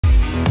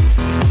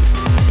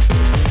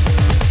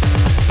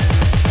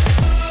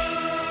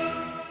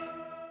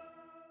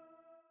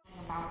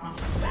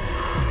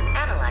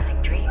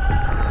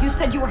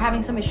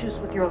having some issues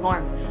with your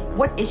alarm.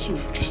 What issues?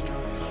 Just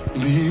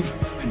leave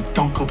and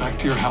don't go back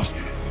to your house.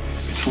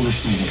 It's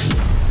listening.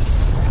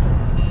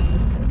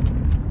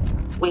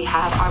 We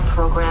have our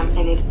program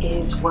and it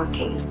is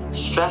working.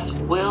 Stress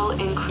will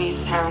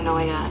increase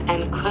paranoia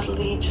and could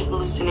lead to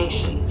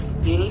hallucinations.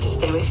 You need to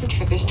stay away from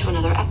triggers to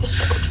another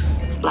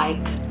episode,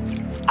 like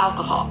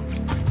alcohol,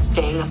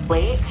 staying up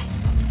late,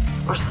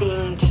 or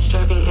seeing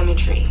disturbing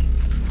imagery.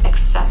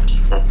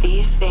 Accept that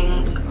these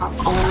things are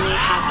only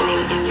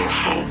happening in your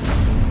head.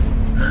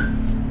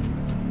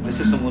 The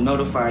system will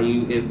notify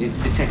you if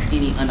it detects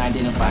any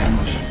unidentified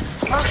motion.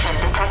 Motion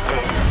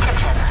detected.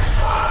 Kitchen.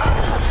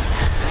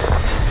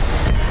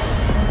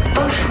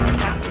 Motion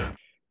detected.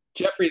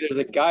 Jeffrey, there's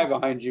a guy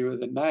behind you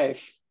with a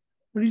knife.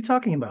 What are you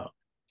talking about?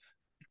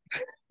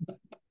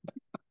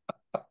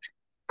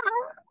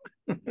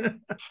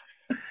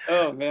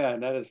 Oh man,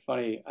 that is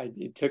funny.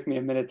 It took me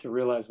a minute to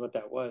realize what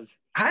that was.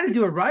 I had to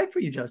do a ride for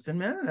you, Justin,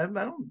 man. I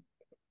don't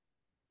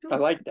do it I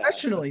like that.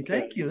 professionally.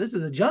 Thank you. This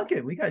is a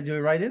junket. We got to do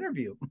a right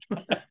interview.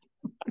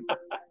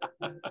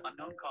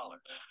 Unknown caller.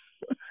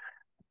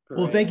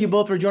 Well, thank you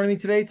both for joining me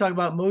today. Talk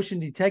about motion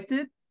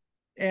detected.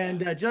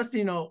 And Justin,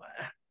 you know,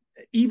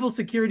 evil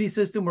security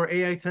system where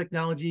AI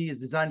technology is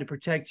designed to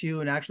protect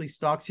you and actually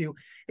stalks you.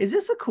 Is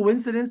this a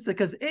coincidence?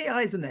 Because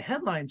AI is in the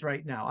headlines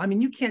right now. I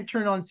mean, you can't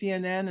turn on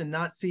CNN and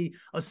not see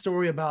a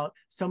story about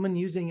someone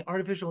using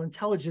artificial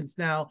intelligence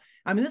now.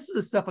 I mean, this is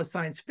the stuff of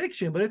science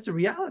fiction, but it's a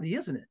reality,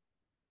 isn't it?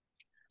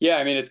 Yeah,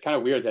 I mean, it's kind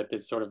of weird that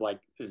this sort of like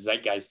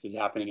zeitgeist is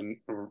happening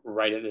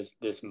right at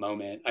this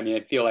moment. I mean, I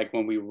feel like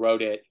when we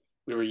wrote it,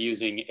 we were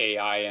using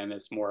AI and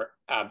this more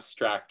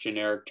abstract,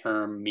 generic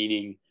term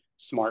meaning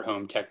smart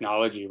home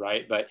technology,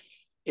 right? But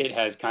it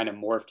has kind of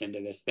morphed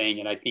into this thing.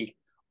 And I think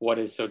what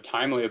is so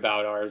timely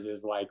about ours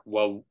is like,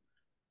 well,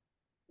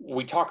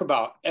 we talk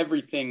about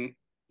everything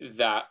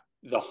that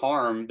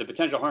the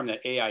potential harm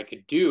that AI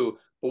could do,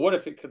 but what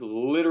if it could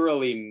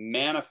literally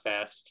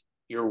manifest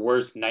your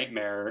worst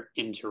nightmare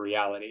into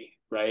reality,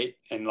 right?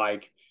 And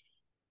like,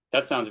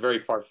 that sounds very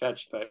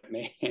far-fetched, but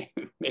maybe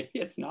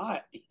it's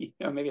not.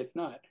 Maybe it's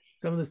not.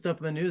 Some of the stuff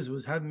in the news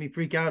was having me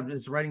freak out.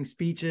 Is writing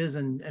speeches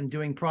and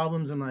doing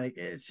problems. And like,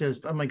 it's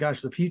just, oh my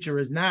gosh, the future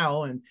is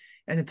now. And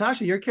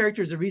Natasha, your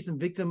character is a recent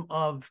victim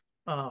of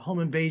home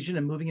invasion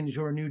and moving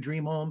into her new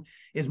dream home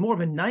is more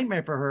of a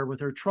nightmare for her with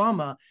her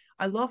trauma.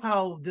 I love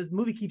how this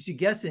movie keeps you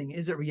guessing.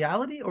 Is it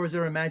reality or is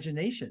there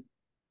imagination?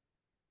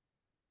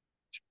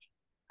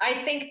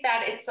 I think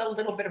that it's a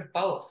little bit of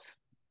both.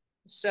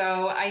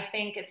 So I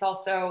think it's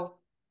also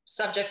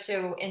subject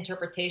to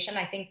interpretation.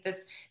 I think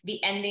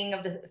the ending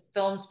of the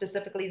film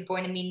specifically is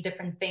going to mean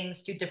different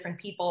things to different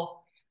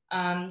people,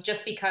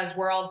 just because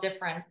we're all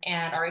different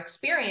and our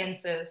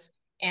experiences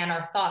and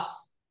our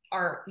thoughts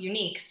are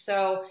unique.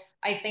 So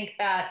I think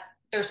that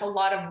there's a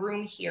lot of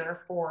room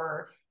here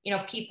for,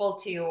 people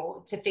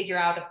to figure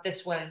out if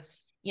this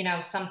was,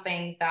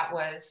 something that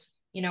was,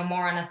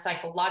 more on a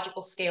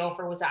psychological scale, if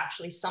it was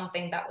actually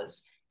something that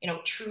was,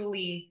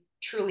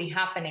 truly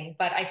happening.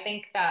 But I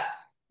think that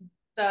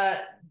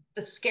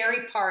the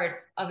scary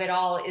part of it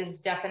all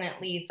is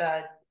definitely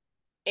the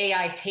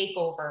AI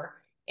takeover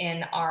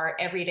in our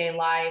everyday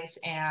lives.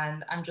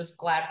 And I'm just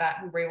glad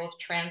that we were able to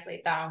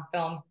translate that on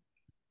film.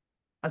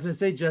 I was going to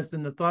say,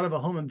 Justin, the thought of a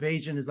home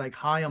invasion is like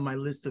high on my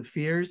list of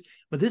fears,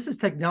 but this is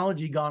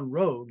technology gone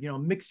rogue, a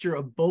mixture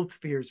of both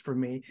fears for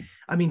me.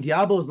 I mean,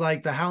 Diablo is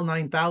like the HAL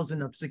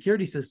 9000 of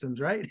security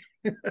systems, right?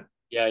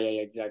 Yeah,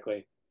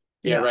 exactly.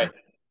 Yeah, right.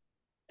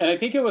 And I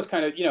think it was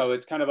kind of,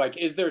 it's kind of like,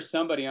 is there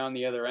somebody on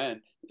the other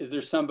end? Is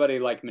there somebody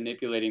like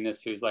manipulating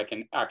this who's like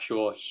an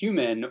actual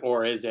human,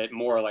 or is it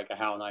more like a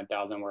HAL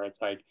 9000 where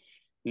it's like,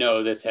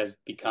 no, this has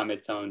become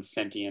its own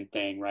sentient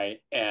thing,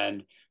 right?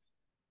 And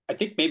I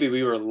think maybe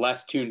we were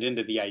less tuned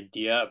into the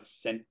idea of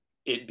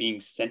it being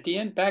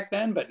sentient back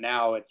then, but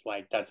now it's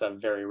like that's a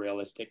very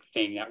realistic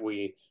thing that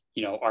we,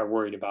 are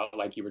worried about,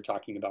 like you were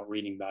talking about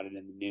reading about it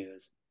in the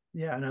news.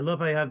 Yeah, and I love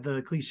how I have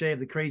the cliche of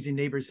the crazy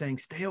neighbor saying,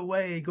 "Stay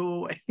away, go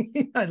away."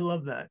 I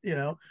love that,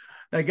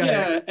 that guy.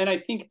 Yeah, and I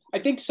think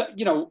so,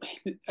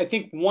 I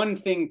think one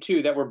thing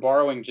too that we're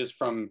borrowing just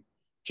from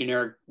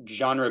generic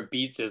genre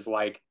beats is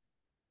like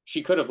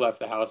she could have left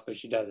the house, but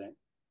she doesn't.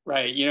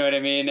 Right. You know what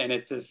I mean? And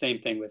it's the same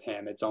thing with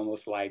him. It's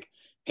almost like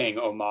paying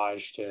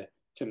homage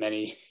to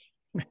many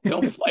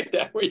films like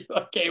that where you're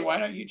like, okay, why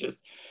don't you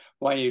just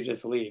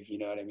leave? You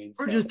know what I mean?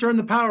 Or just turn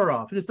the power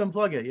off, just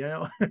unplug it,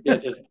 Yeah,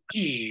 just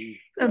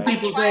and right.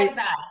 people I tried say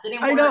that.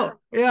 Didn't I work. know.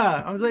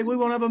 Yeah. I was like, we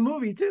won't have a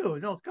movie too.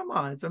 No, come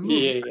on, it's a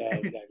movie. Yeah,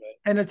 exactly.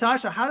 And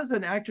Natasha, how does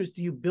an actress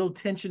do you build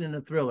tension in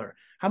a thriller?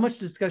 How much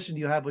discussion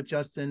do you have with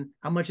Justin?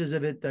 How much is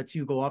of it that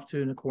you go off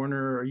to in a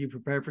corner, or are you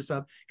prepared for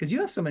some? Because you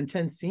have some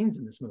intense scenes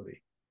in this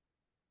movie.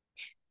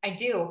 I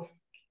do.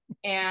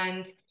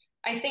 And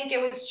I think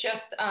it was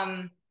just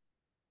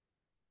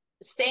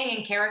staying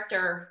in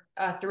character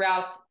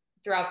throughout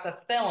the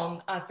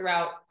film,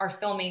 throughout our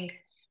filming.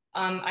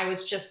 I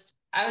was just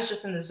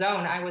in the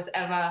zone. I was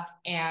Eva,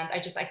 and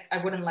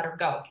I wouldn't let her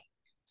go.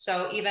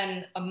 So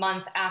even a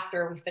month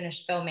after we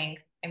finished filming,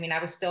 I mean,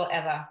 I was still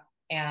Eva,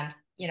 and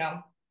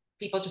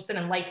people just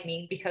didn't like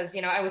me because,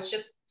 you know, I was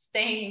just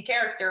staying in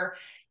character,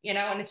 you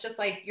know, and it's just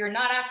like, you're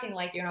not acting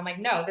like you. And I'm like,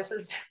 no, this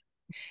is,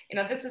 you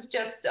know, this is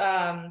just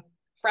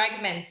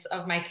fragments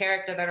of my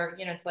character that are,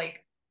 you know, it's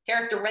like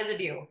character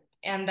residue.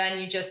 And then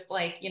you just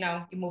like, you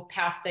know, you move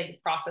past it, you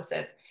process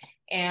it.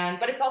 And,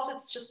 but it's also,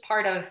 it's just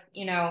part of,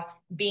 you know,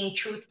 being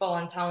truthful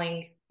and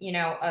telling, you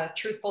know, a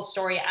truthful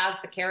story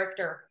as the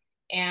character.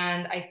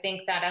 And I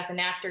think that as an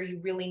actor, you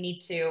really need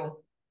to,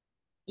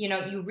 you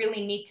know, you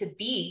really need to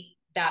be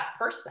that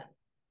person.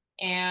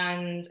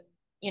 And,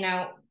 you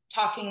know,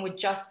 talking with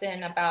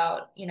Justin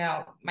about, you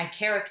know, my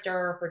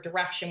character, her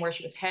direction, where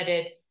she was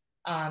headed,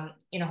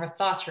 you know, her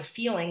thoughts, her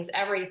feelings,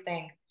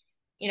 everything.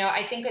 You know,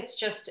 I think it's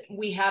just,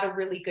 we had a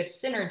really good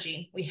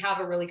synergy. We have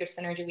a really good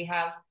synergy. We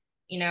have,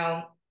 you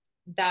know,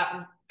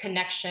 that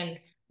connection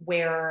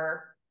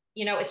where,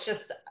 you know, it's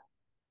just,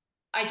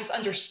 I just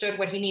understood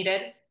what he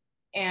needed.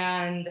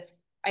 And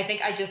I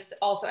think I just,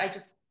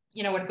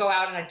 you know, would go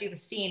out and I'd do the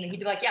scene and he'd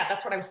be like, yeah,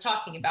 that's what I was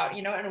talking about,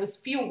 you know, and it was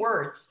few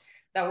words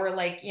that were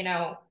like, you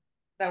know,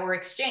 that were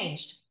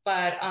exchanged.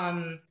 But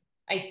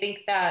I think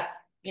that,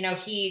 you know,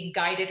 he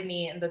guided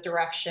me in the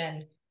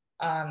direction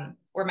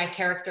where my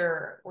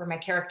character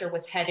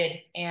was headed.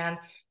 And,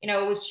 you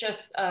know, it was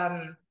just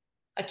a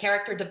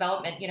character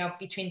development, you know,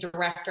 between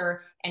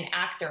director and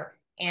actor.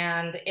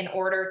 And in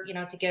order, you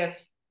know, to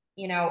give,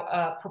 you know,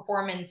 a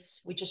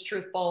performance which is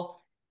truthful,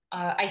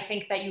 I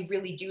think that you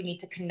really do need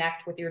to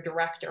connect with your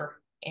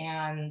director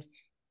and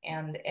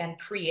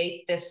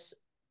create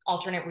this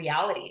alternate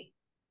reality.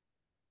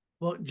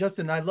 Well,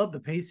 Justin, I love the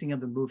pacing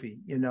of the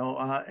movie. You know,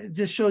 it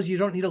just shows you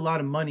don't need a lot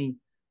of money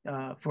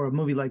for a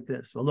movie like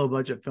this, a low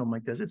budget film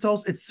like this.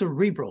 It's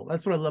cerebral.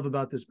 That's what I love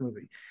about this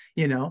movie,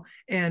 you know.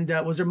 And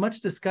was there much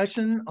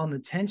discussion on the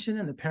tension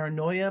and the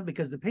paranoia,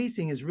 because the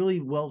pacing is really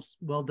well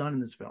done in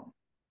this film?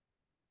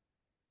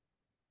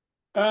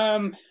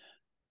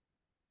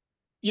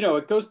 You know,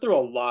 it goes through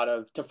a lot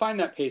of, to find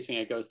that pacing,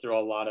 it goes through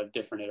a lot of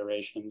different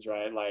iterations,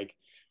 right? Like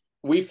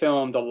we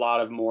filmed a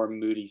lot of more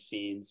moody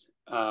scenes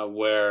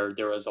where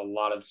there was a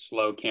lot of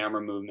slow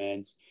camera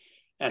movements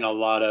and a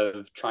lot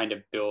of trying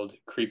to build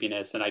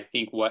creepiness. And I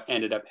think what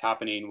ended up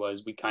happening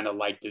was we kind of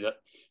liked it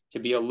to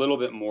be a little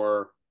bit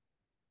more,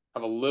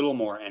 have a little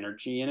more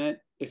energy in it,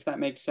 if that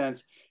makes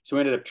sense. So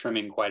we ended up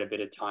trimming quite a bit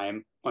of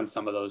time on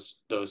some of those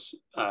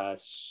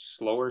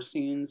slower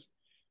scenes,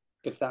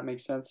 if that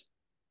makes sense.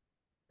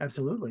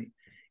 Absolutely.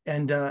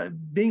 And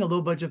being a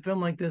low budget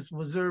film like this,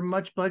 was there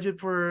much budget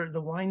for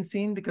the wine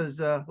scene? Because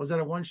was that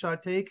a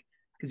one-shot take?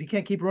 Because you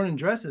can't keep running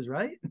dresses,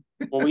 right?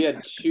 Well, we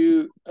had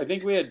two, I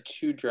think we had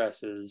two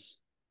dresses.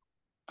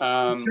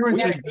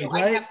 Insurance reasons,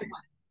 right?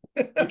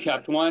 You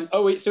kept one.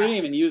 Oh, wait, so we didn't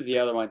even use the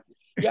other one.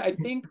 Yeah, I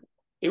think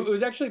it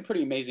was actually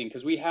pretty amazing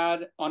because we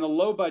had on a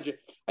low budget.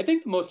 I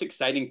think the most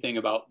exciting thing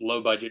about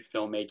low budget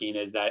filmmaking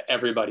is that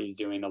everybody's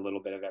doing a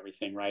little bit of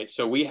everything, right?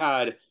 So we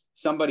had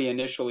somebody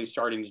initially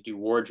starting to do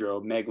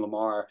wardrobe, Meg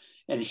Lamar,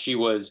 and she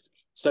was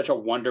such a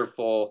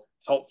wonderful,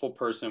 helpful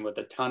person with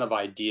a ton of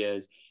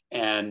ideas.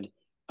 And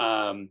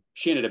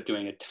she ended up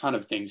doing a ton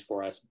of things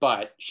for us,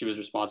 but she was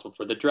responsible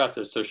for the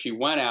dresses. So she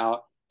went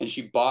out and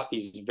she bought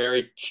these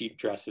very cheap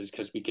dresses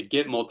because we could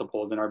get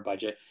multiples in our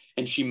budget,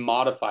 and she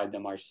modified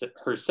them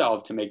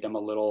herself to make them a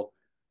little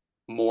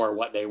more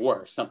what they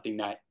were, something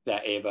that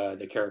Ava,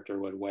 the character,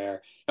 would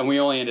wear. And we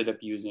only ended up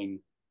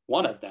using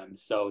one of them.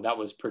 So that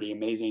was pretty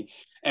amazing.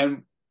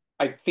 And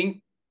I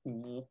think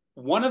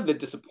one of the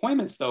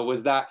disappointments, though,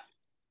 was that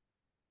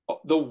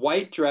the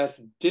white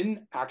dress didn't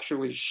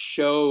actually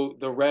show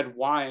the red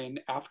wine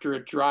after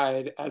it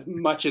dried as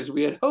much as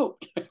we had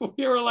hoped.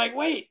 We were like,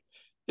 wait,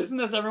 isn't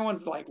this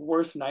everyone's like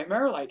worst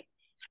nightmare? Like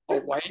a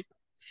white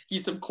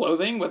piece of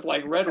clothing with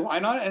like red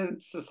wine on it? And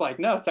it's just like,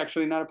 no, it's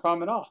actually not a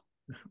problem at all.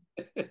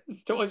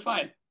 It's totally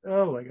fine.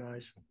 Oh my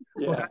gosh.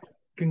 Yeah. Well,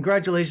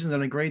 congratulations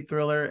on a great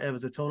thriller. It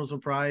was a total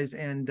surprise.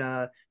 And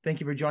thank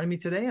you for joining me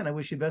today. And I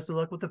wish you best of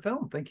luck with the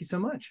film. Thank you so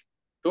much.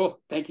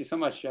 Cool. Thank you so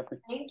much, Jeffrey.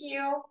 Thank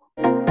you.